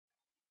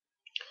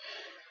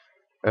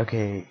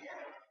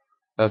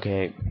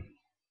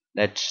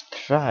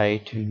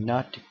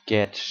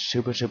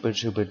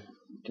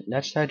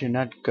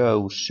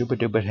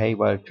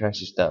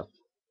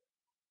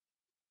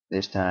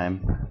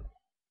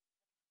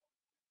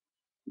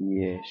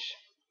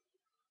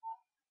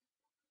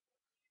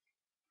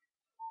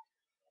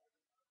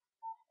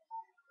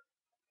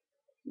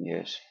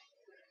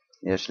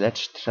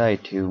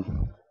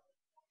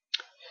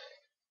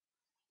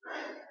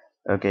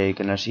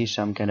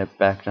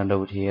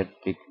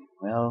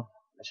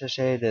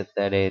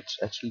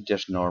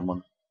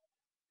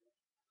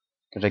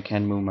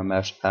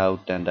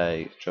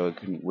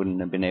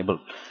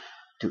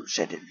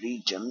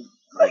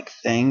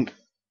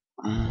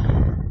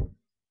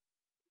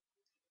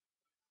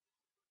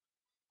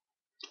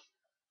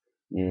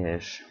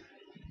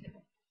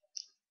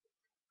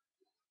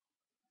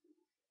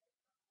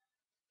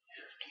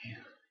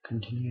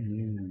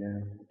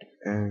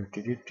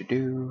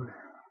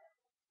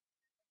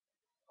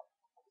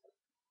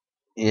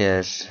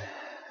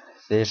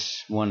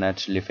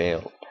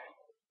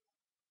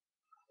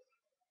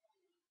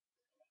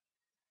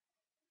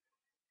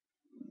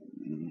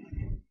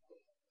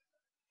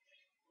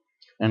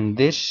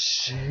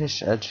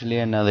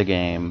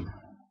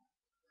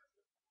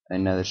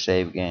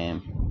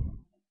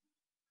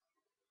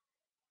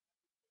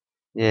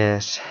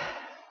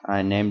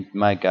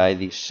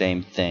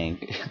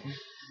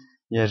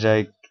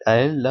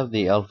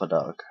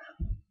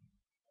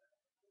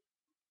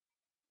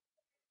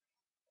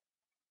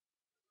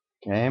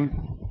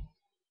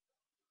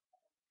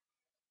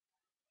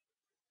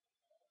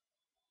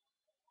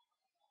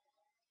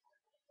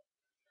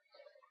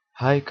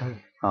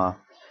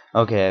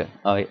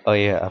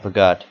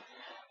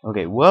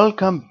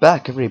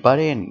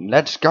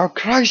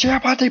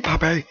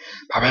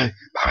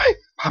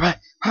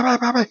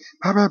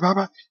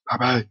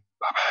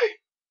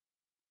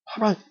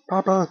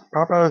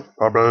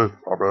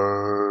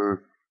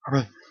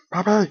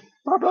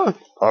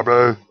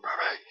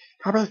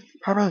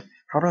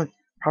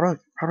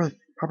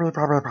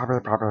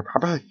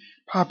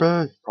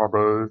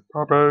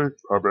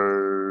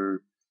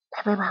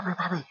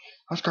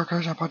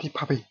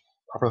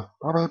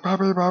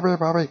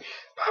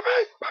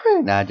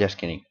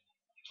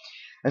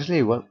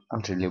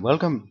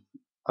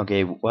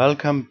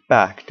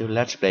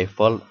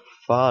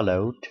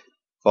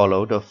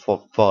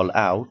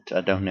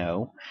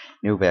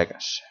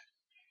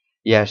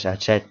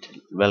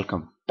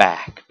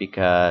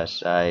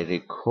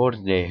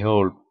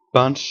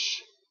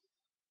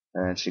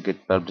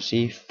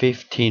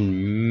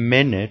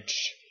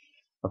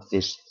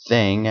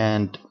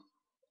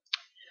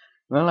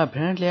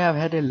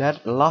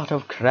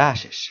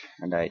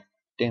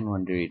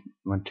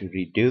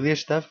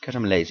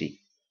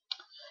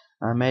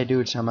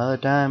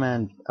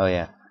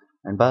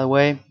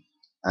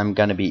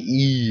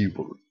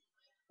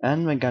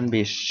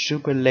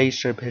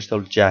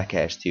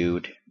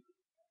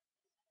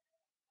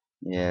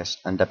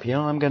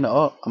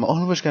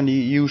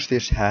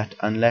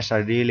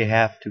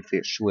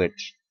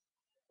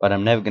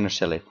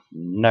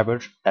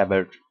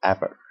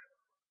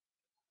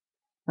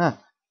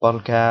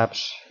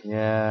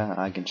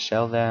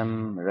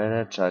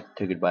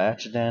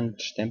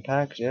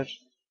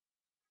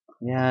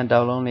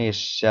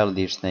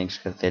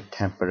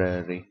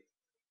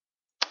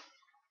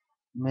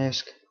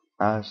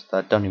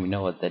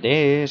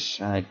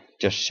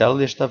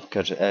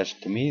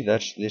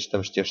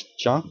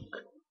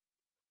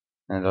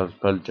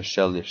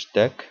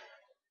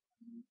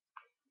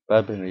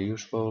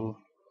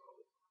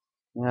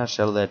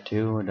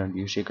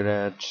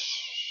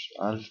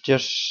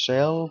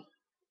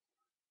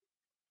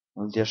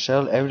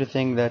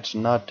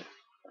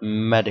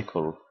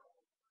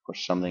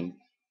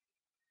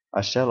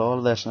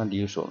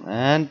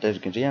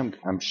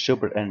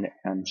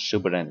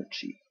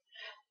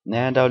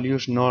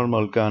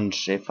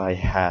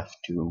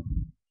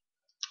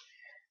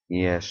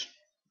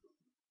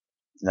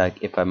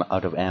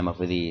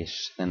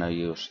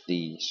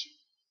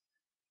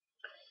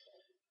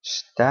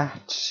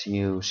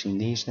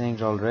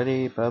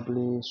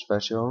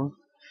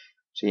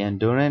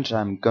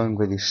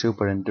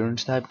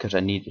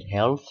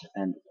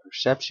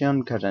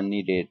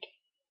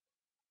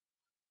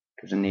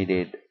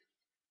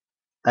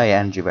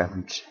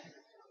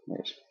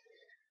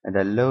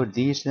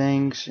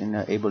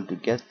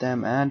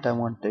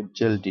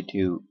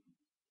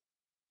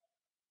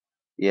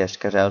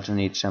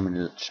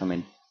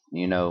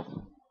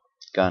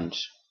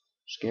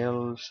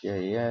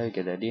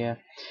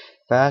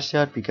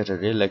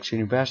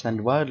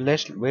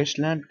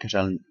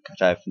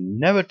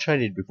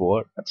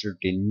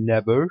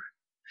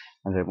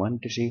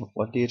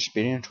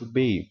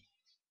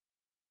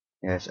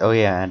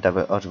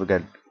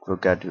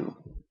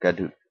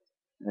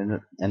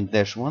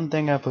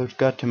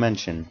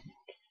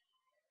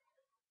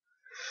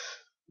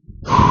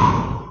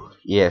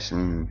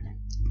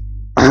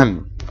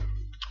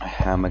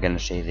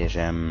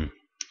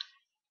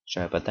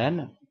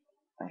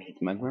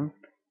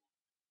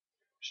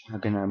How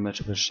can I much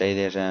supposed to say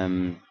this?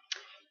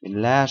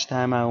 Last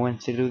time I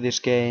went through this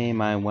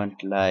game, I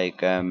went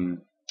like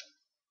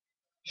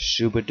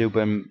super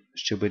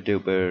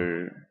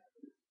duper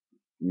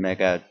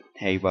mega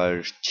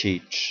haywire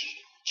cheat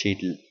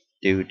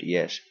dude.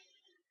 Yes,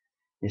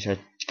 I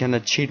kinda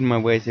cheated my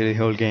way through the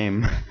whole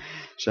game,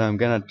 so I'm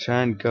gonna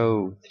try and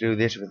go through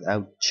this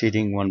without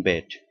cheating one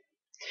bit.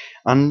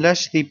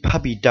 Unless the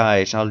puppy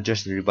dies, I'll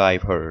just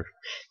revive her.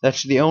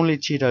 That's the only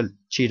cheat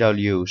I'll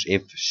use.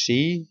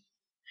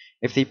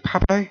 If the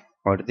puppy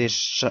or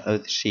this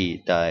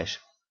C dies,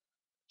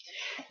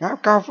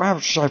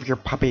 I'll save your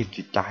puppy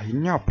to die,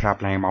 no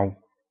problemo.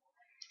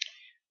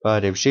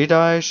 But if she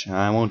dies,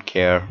 I won't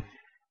care.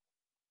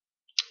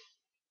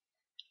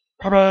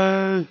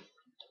 Puppy!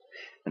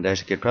 And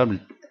that's a good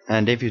problem.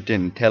 And if you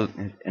didn't tell,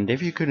 and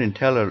if you couldn't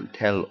tell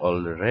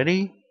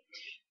already,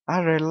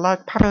 I really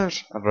like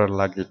puppies. I really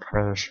like the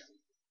puppies.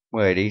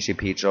 Wait, Easy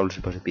Pete's also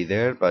supposed to be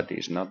there, but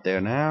he's not there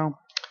now.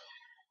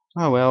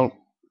 Oh well.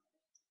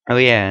 Oh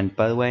yeah, and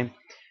by the way,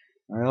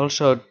 I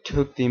also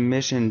took the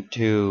mission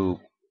to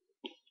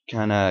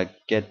kinda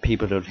get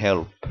people to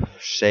help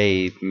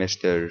save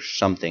Mr.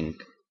 Something.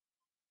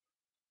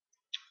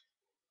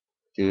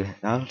 To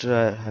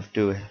also have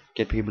to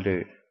get people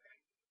to,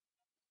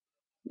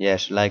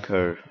 yes, like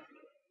her.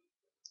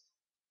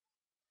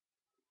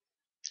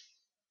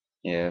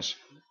 Yes,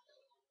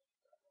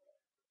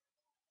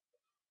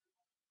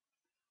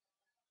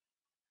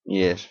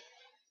 yes.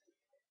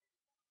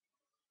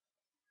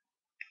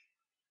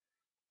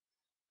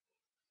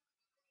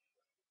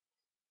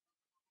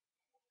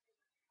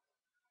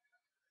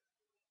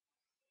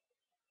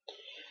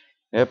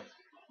 Yep.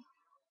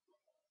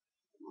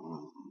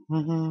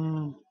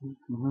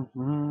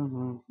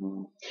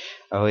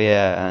 Oh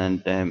yeah,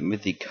 and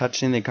with the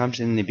cutscene that comes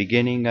in the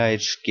beginning, I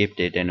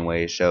skipped it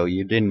anyway, so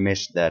you didn't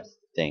miss that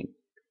thing.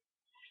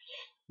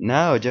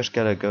 Now I just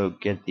gotta go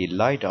get the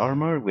light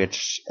armor,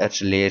 which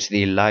actually is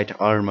the light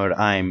armor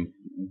I'm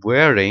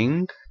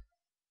wearing.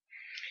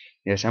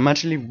 Yes, I'm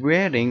actually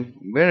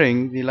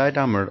wearing the light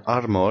armor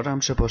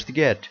I'm supposed to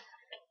get.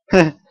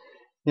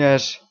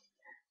 Yes.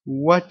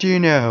 What do you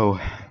know?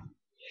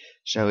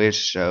 So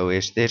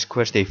is this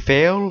quest a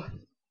fail?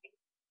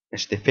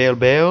 Is the fail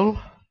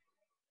bail?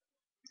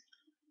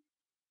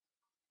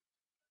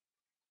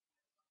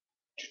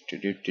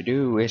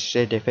 Is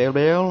it a fail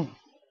bail?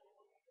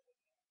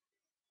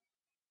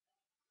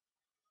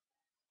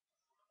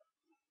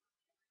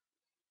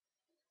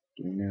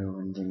 Do you know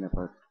anything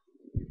about?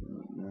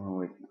 No,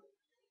 wait.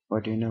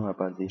 What do you know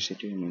about the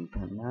situation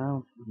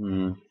now?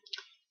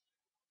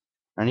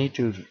 I need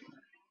to.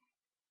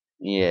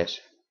 Yes.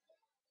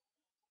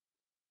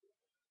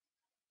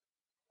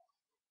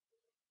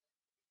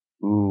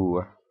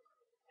 Ooh.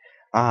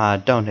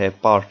 Don't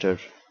have barter.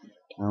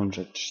 Towns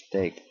at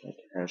stake. That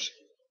has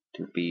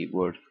to be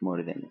worth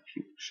more than a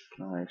few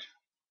supplies.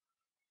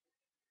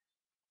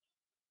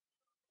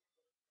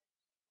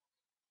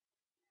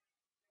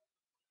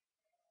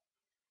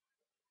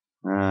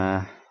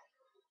 Uh.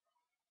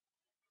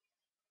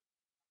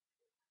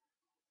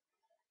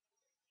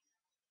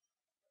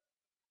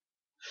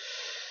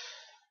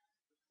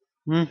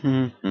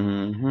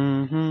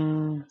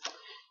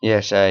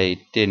 Yes, I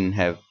didn't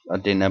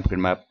upgrade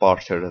my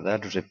barter.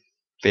 That was a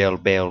fail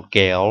bail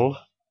gale.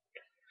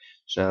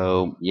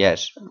 So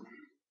yes,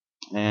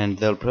 and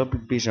there'll probably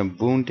be some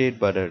wounded,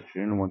 but I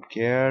really won't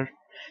care.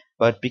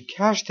 But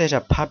because there's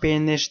a puppy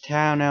in this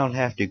town, I'll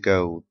have to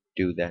go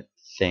do that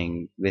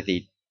thing with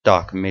the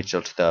Doc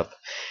Mitchell stuff.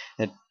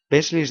 That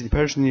basically is the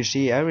person you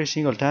see every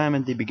single time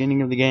at the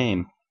beginning of the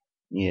game.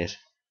 Yes,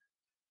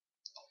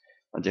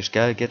 I just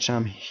gotta get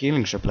some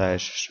healing supply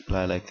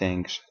like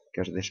things,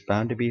 because there's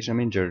bound to be some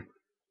injured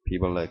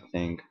people like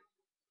thing.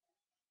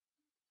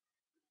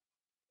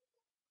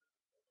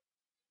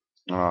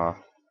 Ah,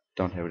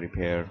 don't have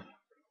repair.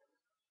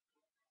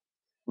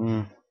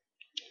 Hmm.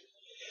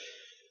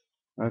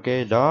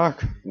 Okay,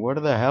 Doc, where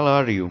the hell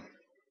are you?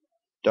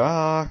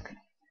 Doc,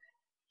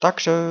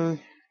 Doctor.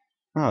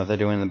 Oh, they're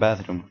doing in the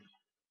bathroom.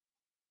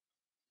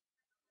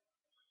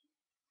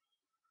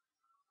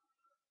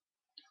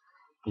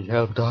 Need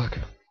help, Doc?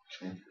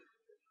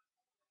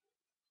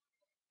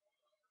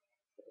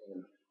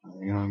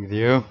 What's wrong with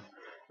you?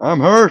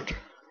 I'm hurt,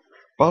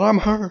 but I'm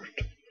hurt,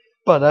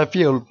 but I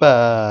feel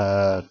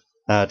bad.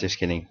 Just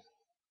kidding.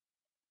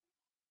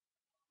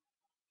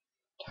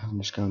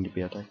 Town is going to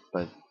be attacked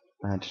by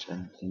bandits. I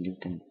think you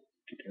can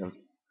help.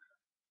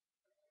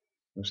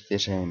 What's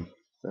this aim?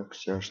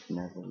 Folks just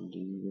never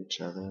leave each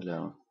other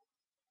alone.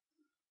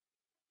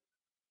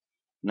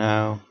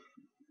 No.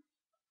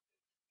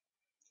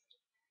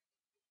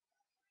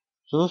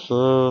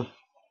 So.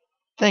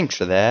 Thanks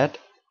for that.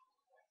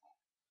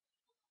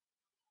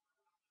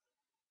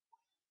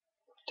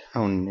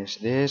 Town is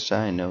this?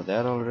 I know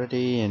that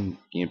already, and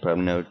you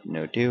probably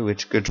know too.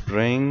 It's Good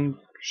Springs.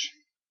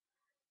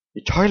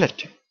 The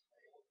toilet.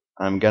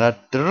 I'm gonna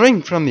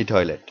drink from the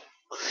toilet.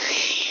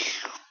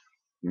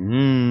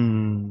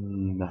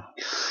 Mmm.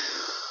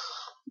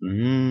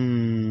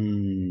 Mmm.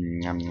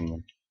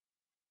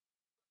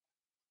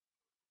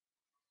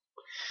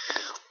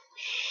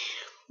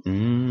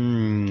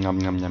 Nom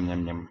nom nom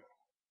nom nom.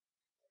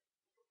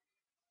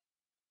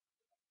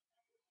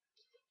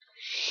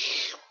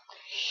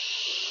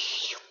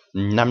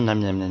 Nom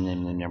nom nom nom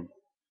nom nom nom.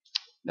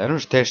 That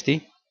was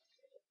tasty.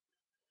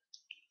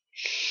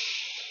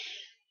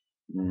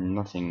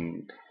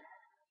 Nothing.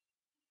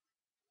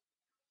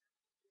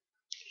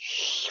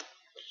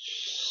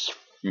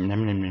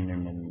 Nom nom nom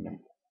nom nom nom.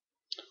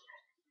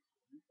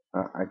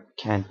 I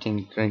can't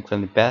drink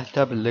from the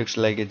bathtub. It looks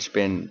like it's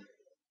been.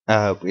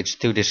 It's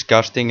too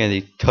disgusting, and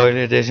the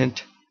toilet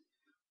isn't.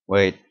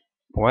 Wait,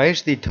 why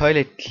is the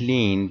toilet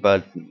clean,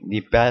 but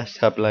the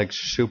bathtub like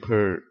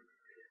super?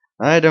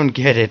 I don't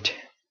get it.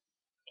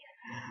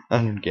 I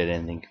don't get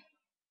anything.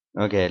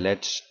 Okay,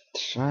 let's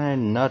try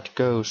not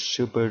go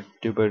super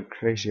duper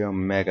crazy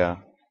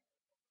omega.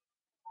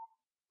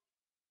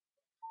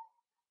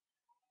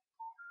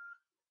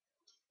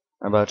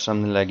 About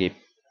something like a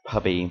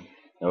puppy,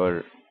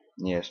 or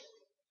yes.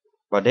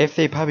 But if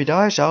the puppy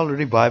dies, I'll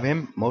revive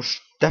him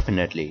most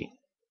definitely.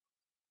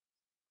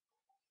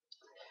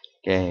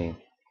 Okay.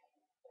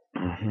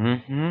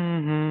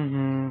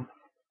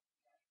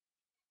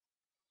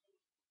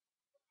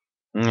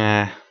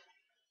 Nah.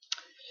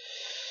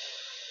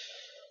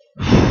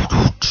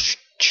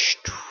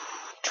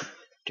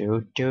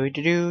 Do.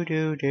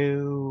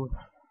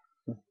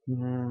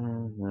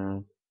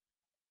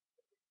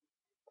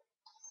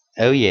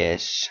 Oh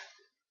yes,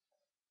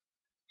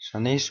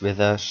 Sunny's with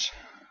us.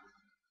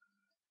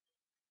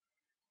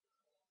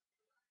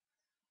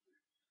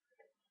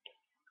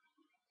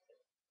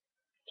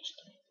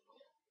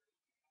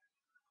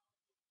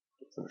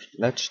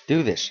 Let's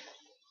do this.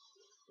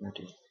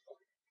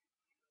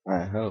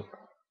 I hope.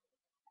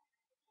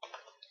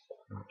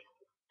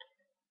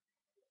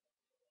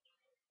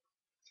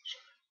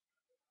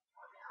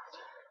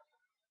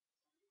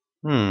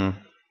 Hmm.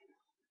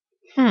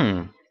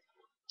 Hmm.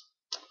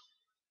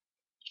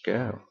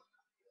 Go.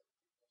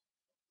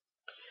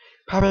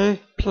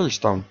 Puppy, please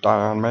don't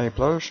die on me,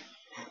 please.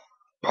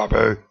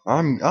 Puppy,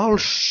 I'll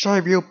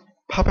save you,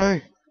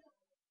 puppy.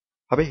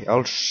 Puppy,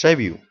 I'll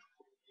save you.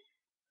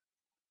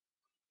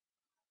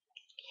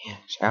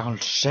 Yes, I'll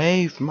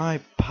save my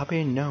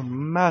puppy no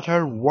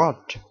matter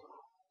what.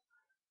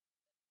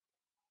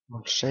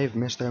 I'll save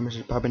Mr. and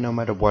Mrs. Puppy no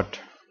matter what.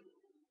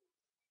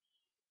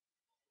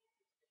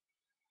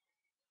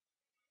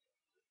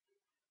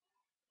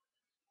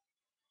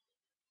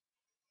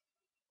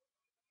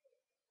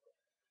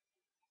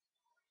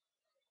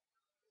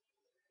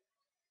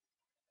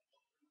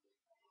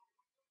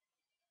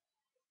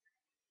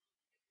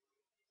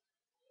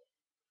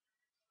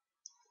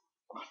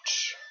 What?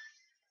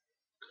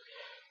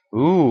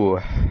 Ooh.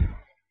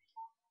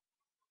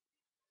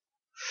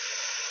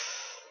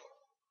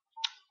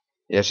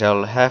 Yes,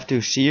 I'll have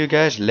to see you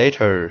guys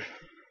later.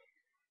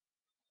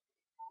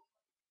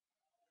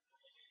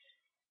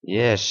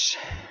 Yes.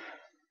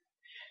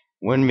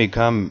 When we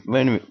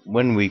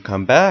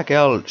come back,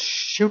 I'll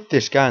shoot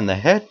this guy in the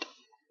head.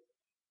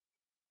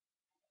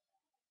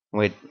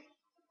 Wait,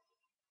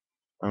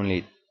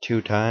 only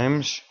 2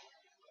 times.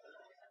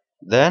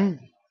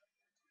 Then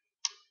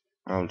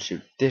I'll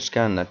shoot this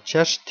guy in the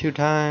chest 2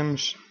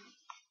 times.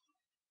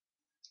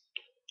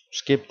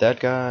 Skip that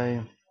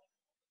guy.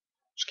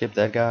 Skip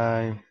that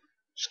guy.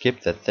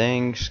 Skip that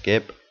thing.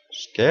 Skip.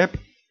 Skip.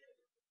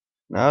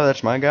 No,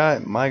 that's my guy.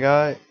 My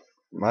guy.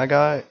 My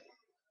guy.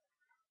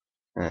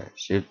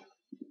 Shoot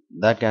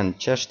that guy in the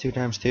chest 2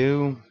 times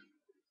too.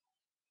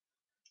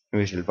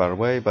 We should far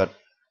away, but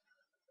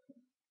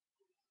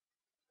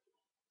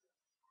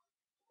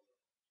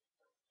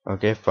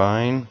okay,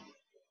 fine.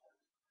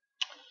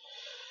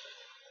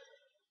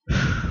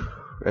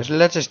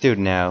 Let's just do it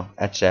now.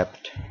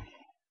 Accept.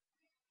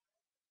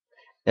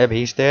 Yep,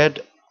 he's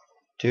dead.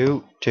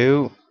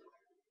 Two.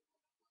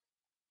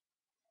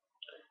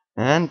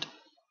 And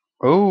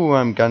oh,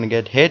 I'm gonna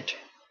get hit.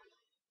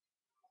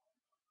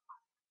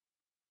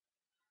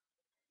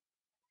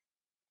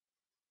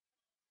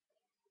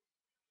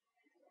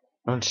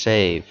 I'll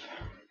save.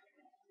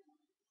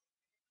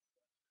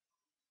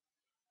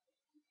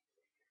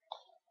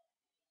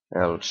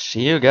 I'll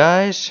see you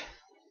guys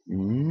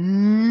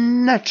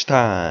next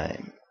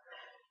time.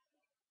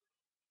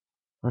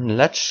 And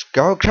let's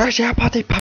go crazy party.